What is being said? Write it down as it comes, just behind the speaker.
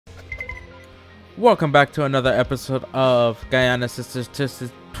Welcome back to another episode of Giana Sisters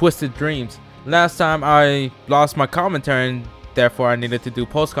Twisted Dreams. Last time I lost my commentary and therefore I needed to do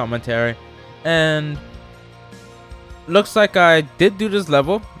post commentary. And looks like I did do this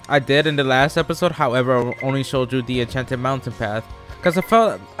level. I did in the last episode, however I only showed you the Enchanted Mountain path. Because I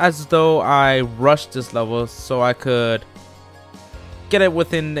felt as though I rushed this level so I could get it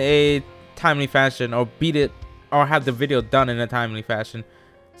within a timely fashion or beat it or have the video done in a timely fashion.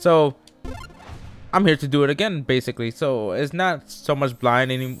 So I'm here to do it again, basically. So it's not so much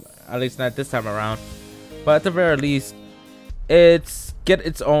blind anymore, at least not this time around. But at the very least, it's get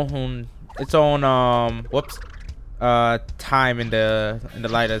its own time in the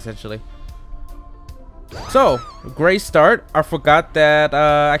light essentially. So great start. I forgot that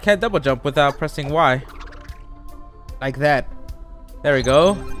I can't double jump without pressing Y, like that. There we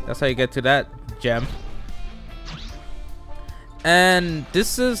go. That's how you get to that gem. And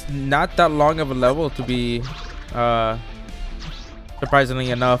this is not that long of a level to be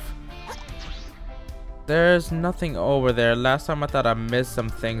surprisingly enough. There's nothing over there. Last time I thought I missed some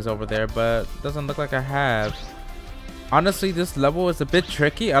things over there, but it doesn't look like I have. Honestly, this level is a bit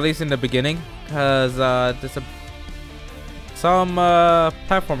tricky, at least in the beginning, because there's some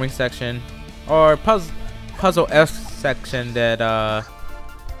platforming section or puzzle-esque section that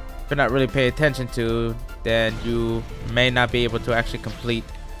if you're not really paying attention to, then you may not be able to actually complete.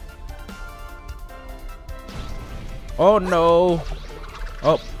 Oh no!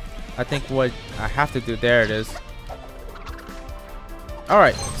 Oh, I think what I have to do, there it is.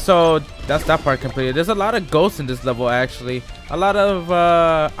 Alright, so that's that part completed. There's a lot of ghosts in this level actually. A lot of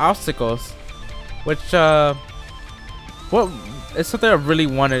obstacles. Which it's something I really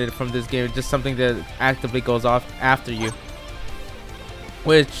wanted from this game. Just something that actively goes off after you,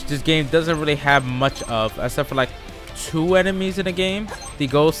 which this game doesn't really have much of, except for like 2 enemies in the game, the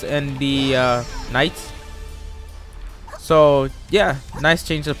ghosts and the knights. So yeah, nice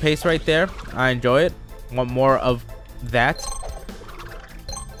change of pace right there. I enjoy it. Want more of that.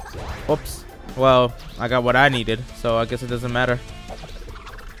 Oops. Well, I got what I needed, so I guess it doesn't matter.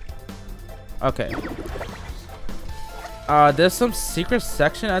 Okay. There's some secret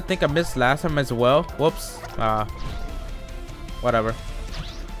section I think I missed last time as well. Whoops. Whatever.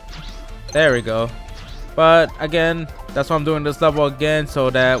 There we go. But again, that's why I'm doing this level again, so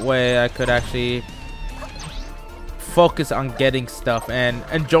that way I could actually focus on getting stuff and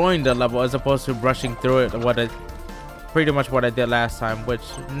enjoying the level as opposed to rushing through it. Pretty much what I did last time, which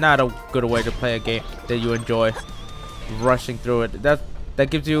not a good way to play a game that you enjoy. Rushing through it. That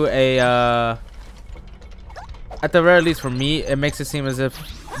gives you a at the very least for me, it makes it seem as if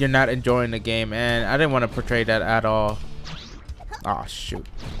you're not enjoying the game, and I didn't want to portray that at all. Oh shoot.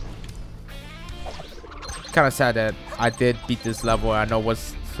 Kind of sad that I did beat this level. I know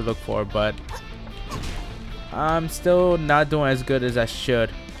what's to look for, but I'm still not doing as good as I should.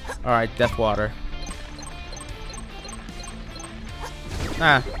 Alright, Death Water.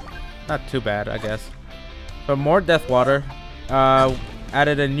 Nah, not too bad, I guess. But more Death Water.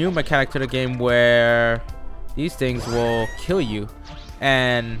 Added a new mechanic to the game where these things will kill you.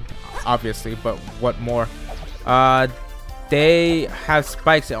 And obviously, but what more? They have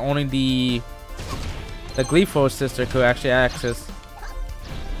spikes that only the Gleeful sister could actually access.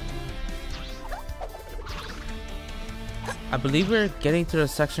 I believe we're getting to the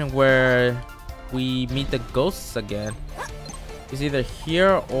section where we meet the ghosts again. It's either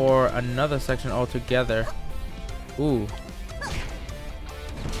here or another section altogether. Ooh.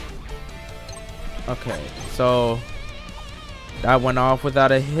 Okay, so that went off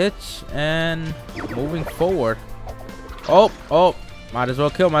without a hitch, and moving forward. Oh, might as well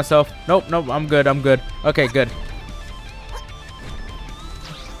kill myself. Nope, I'm good. Okay, good.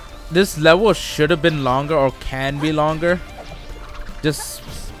 This level should have been longer, or can be longer, just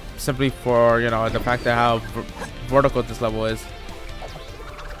simply for, you know, the fact that how vertical this level is.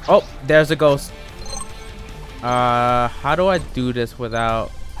 Oh, there's a ghost. How do I do this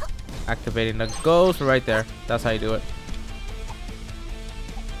without activating the ghost? Right there. That's how you do it.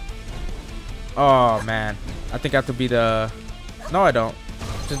 Oh man, I think I have to be the... No, I don't.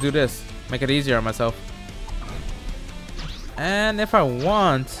 Just do this. Make it easier on myself. And if I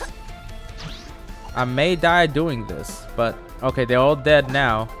want, I may die doing this. But okay, they're all dead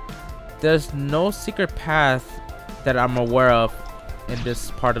now. There's no secret path that I'm aware of in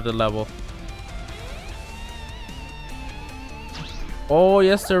this part of the level. Oh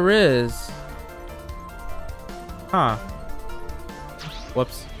yes, there is. Huh.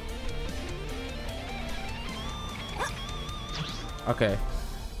 Whoops. Okay.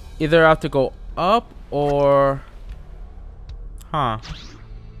 Either I have to go up or... Huh.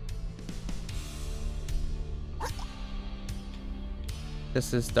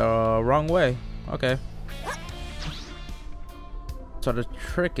 This is the wrong way. Okay. So the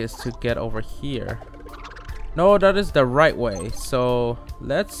trick is to get over here. No, that is the right way. So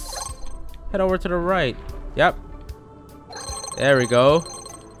let's head over to the right. Yep. There we go.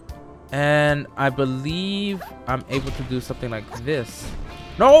 And I believe I'm able to do something like this.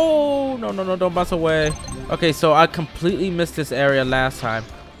 No, no, no, no, don't bounce away. Okay, so I completely missed this area last time.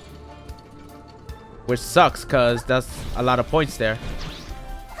 Which sucks, because that's a lot of points there.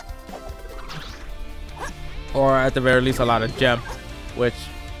 Or at the very least, a lot of gem. Which,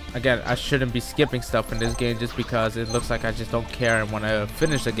 again, I shouldn't be skipping stuff in this game just because it looks like I just don't care and want to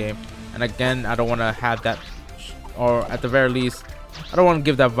finish the game. And again, I don't want to have that, or at the very least, I don't want to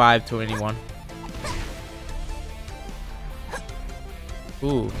give that vibe to anyone.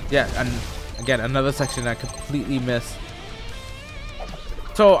 Ooh, yeah, and again, another section I completely missed.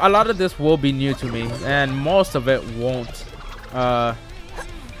 So a lot of this will be new to me, and most of it won't.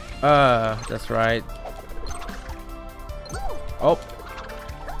 That's right. Oh.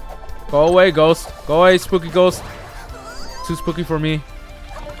 Go away, ghost. Go away, spooky ghost. Too spooky for me.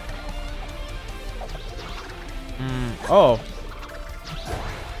 Oh.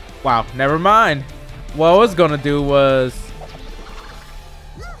 Wow, never mind. What I was gonna do was...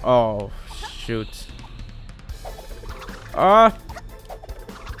 Oh, shoot.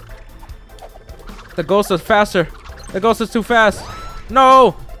 The ghost is faster. The ghost is too fast.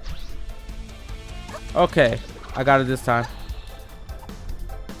 No! Okay, I got it this time.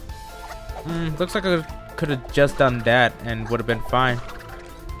 Looks like I could have just done that and would have been fine.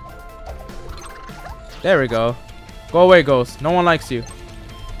 There we go. Go away, ghost. No one likes you.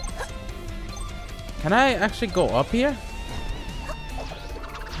 Can I actually go up here?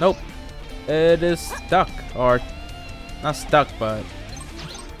 Nope. It is stuck. Or not stuck, but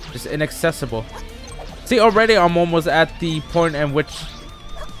just inaccessible. See, already I'm almost at the point in which,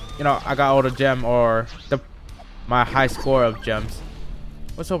 you know, I got all the gem or my high score of gems.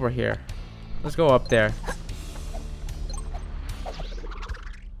 What's over here? Let's go up there.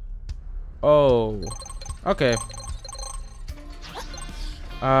 Oh, okay.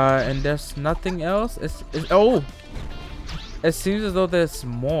 And there's nothing else. Oh, it seems as though there's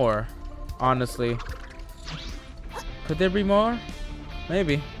more. Honestly, could there be more?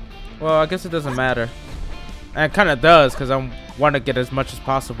 Maybe. Well, I guess it doesn't matter. And it kind of does, because I want to get as much as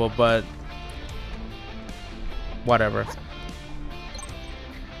possible. But whatever.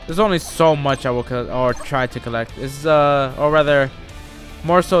 There's only so much I will or try to collect. It's or rather,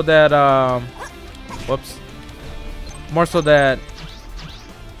 more so that whoops. More so that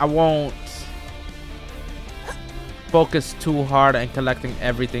I won't focus too hard on collecting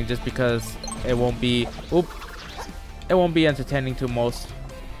everything, just because it won't be it won't be entertaining to most.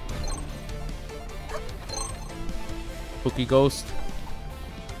 Spooky ghost.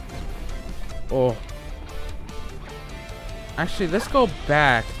 Oh. Actually, let's go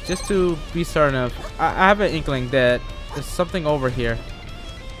back just to be certain of. I have an inkling that there's something over here.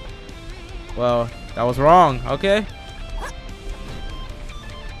 Well, that was wrong. Okay.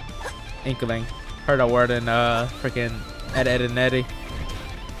 Inkling. Heard a word in freaking Ed and Eddie.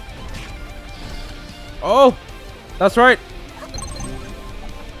 Oh, that's right.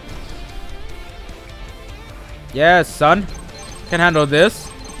 Yeah, son. Can handle this.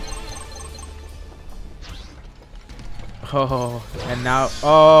 Oh, and now,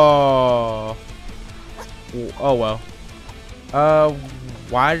 oh well.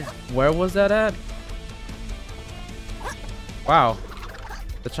 Where was that at? Wow,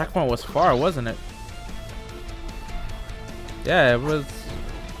 the checkpoint was far, wasn't it? Yeah, it was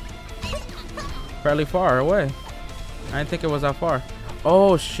fairly far away. I didn't think it was that far.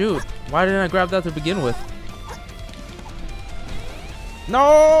 Oh shoot, why didn't I grab that to begin with?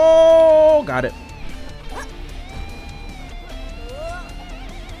 No, got it.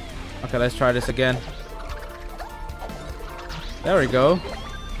 Okay, let's try this again. There we go.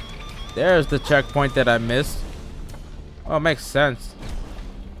 There's the checkpoint that I missed. Oh, it makes sense.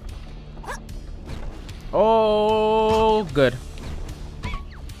 Oh, good.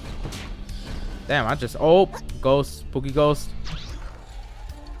 Damn, I just... Oh, ghost. Spooky ghost.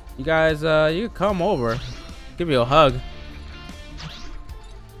 You guys, you can come over. Give me a hug.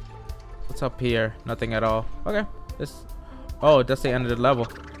 What's up here? Nothing at all. Okay. Oh, that's the end of the level.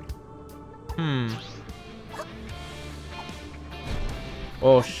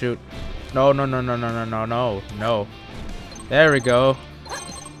 Oh shoot. No. There we go.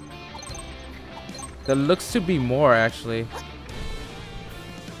 There looks to be more actually.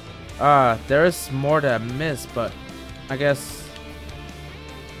 There is more that I missed, but I guess,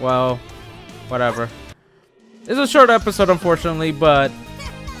 well, whatever. It's a short episode, unfortunately, but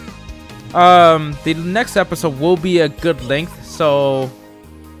the next episode will be a good length, so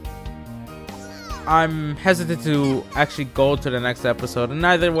I'm hesitant to actually go to the next episode. And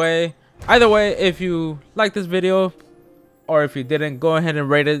either way, if you like this video or if you didn't, go ahead and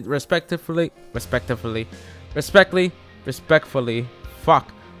rate it respectfully.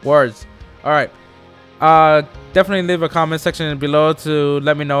 Fuck words. All right. Definitely leave a comment section below to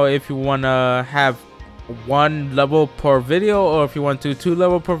let me know if you want to have 1 level per video, or if you want to 2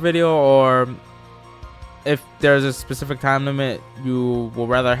 level per video, or if there's a specific time limit you will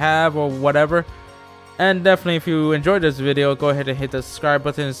rather have, or whatever. And definitely, if you enjoyed this video, go ahead and hit the subscribe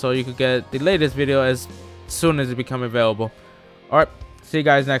button so you can get the latest video as soon as it becomes available. Alright, see you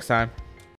guys next time.